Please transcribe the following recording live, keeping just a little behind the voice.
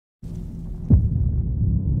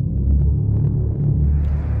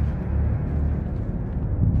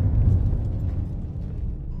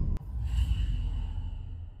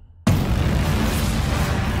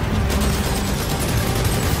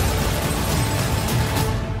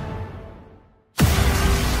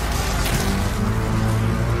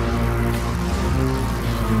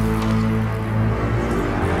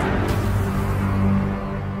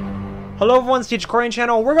Hello everyone, it's the Korean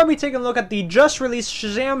channel. We're going to be taking a look at the just released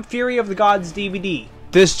SHAZAM Fury of the Gods DVD.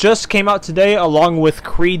 This just came out today along with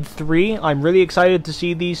Creed 3. I'm really excited to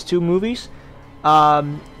see these two movies.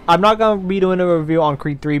 I'm not going to be doing a review on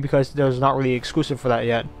Creed 3 because there's not really exclusive for that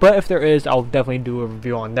yet. But if there is, I'll definitely do a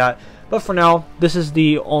review on that. But for now, this is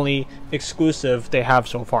the only exclusive they have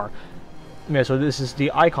so far. Yeah, so this is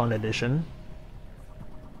the Icon Edition.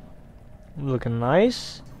 Looking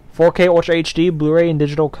nice. 4K Ultra HD, Blu-ray, and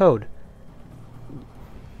digital code.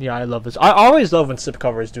 Yeah, I love this. I always love when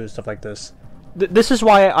slipcovers do stuff like this. This is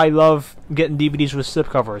why I love getting DVDs with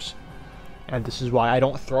slipcovers. And this is why I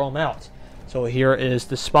don't throw them out. So here is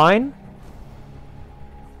the spine.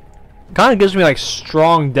 Kind of gives me like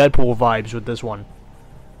strong Deadpool vibes with this one.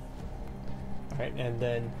 Alright, and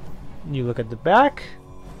then you look at the back.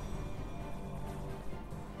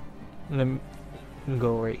 And then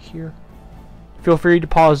go right here. Feel free to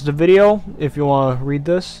pause the video if you want to read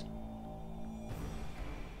this.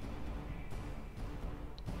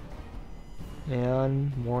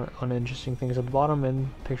 And more uninteresting things at the bottom and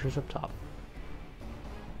pictures up top.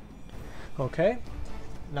 Okay,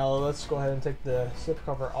 now let's go ahead and take the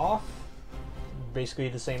slipcover off. Basically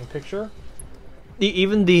the same picture.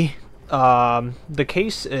 Even the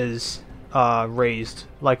case is raised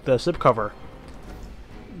like the slipcover.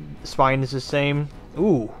 Spine is the same.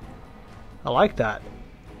 Ooh, I like that.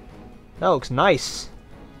 That looks nice.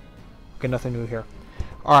 Okay, nothing new here.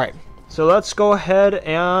 Alright, so let's go ahead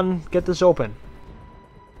and get this open.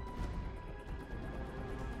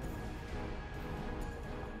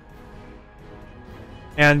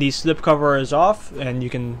 And the slipcover is off, and you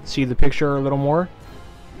can see the picture a little more.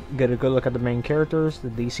 Get a good look at the main characters, the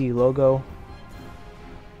DC logo.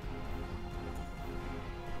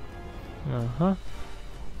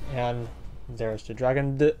 And there's the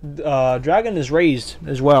dragon. The dragon is raised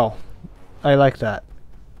as well. I like that.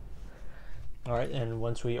 Alright, and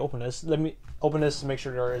once we open this, let me open this to make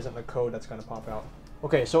sure there isn't a code that's going to pop out.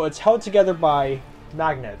 Okay, so it's held together by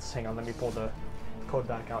magnets. Hang on, let me pull the code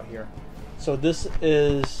back out here. So this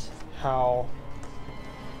is how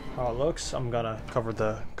it looks. I'm going to cover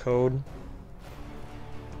the code.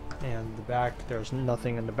 And the back, there's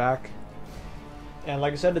nothing in the back. And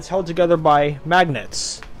like I said, it's held together by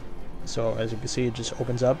magnets. So as you can see, it just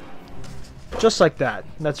opens up just like that.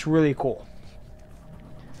 That's really cool.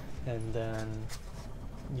 And then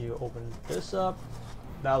you open this up.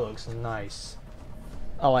 That looks nice.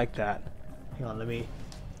 I like that. Hang on, let me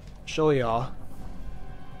show y'all.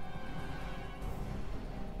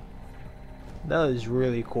 That is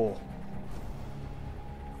really cool.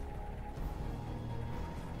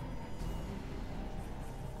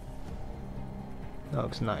 That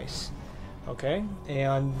looks nice. Okay,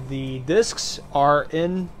 and the discs are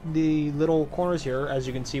in the little corners here, as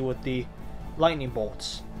you can see with the lightning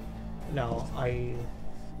bolts. Now, you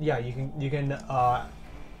can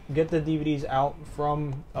get the DVDs out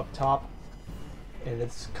from up top, and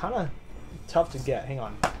it's kind of tough to get. Hang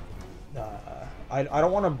on, I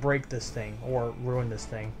don't want to break this thing or ruin this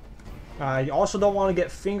thing. I also don't want to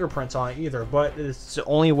get fingerprints on it either, but it's the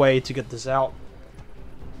only way to get this out.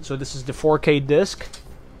 So this is the 4K disc.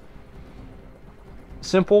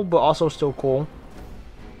 Simple, but also still cool.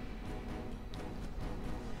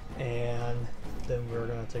 And then we're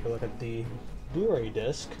going to take a look at the Blu-ray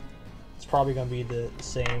disc. It's probably going to be the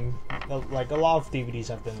same, like a lot of DVDs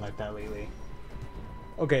have been like that lately.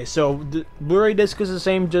 Okay, so the Blu-ray disc is the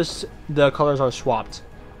same, just the colors are swapped.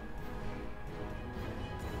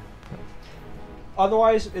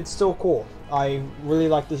 Otherwise, it's still cool. I really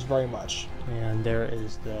like this very much. And there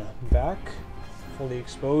is the back, fully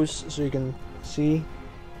exposed, so you can see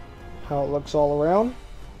how it looks all around.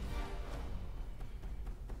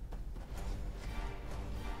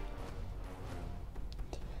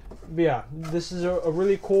 But yeah, this is a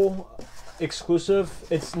really cool exclusive.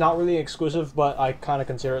 It's not really exclusive, but I kind of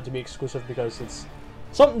consider it to be exclusive because it's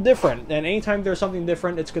something different, and anytime there's something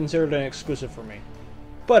different, it's considered an exclusive for me.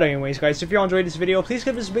 But anyways, guys, if you all enjoyed this video, please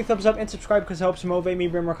give this a big thumbs up and subscribe because it helps motivate me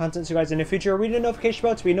to bring more content to you guys in the future. Read the notification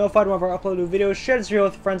bell to be notified whenever I upload new videos. Share this video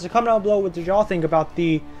with friends and comment down below what did y'all think about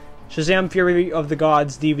the SHAZAM Fury of the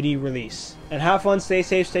Gods DVD release. And have fun, stay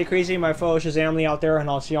safe, stay crazy, my fellow Shazamly out there, and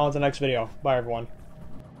I'll see y'all in the next video. Bye, everyone.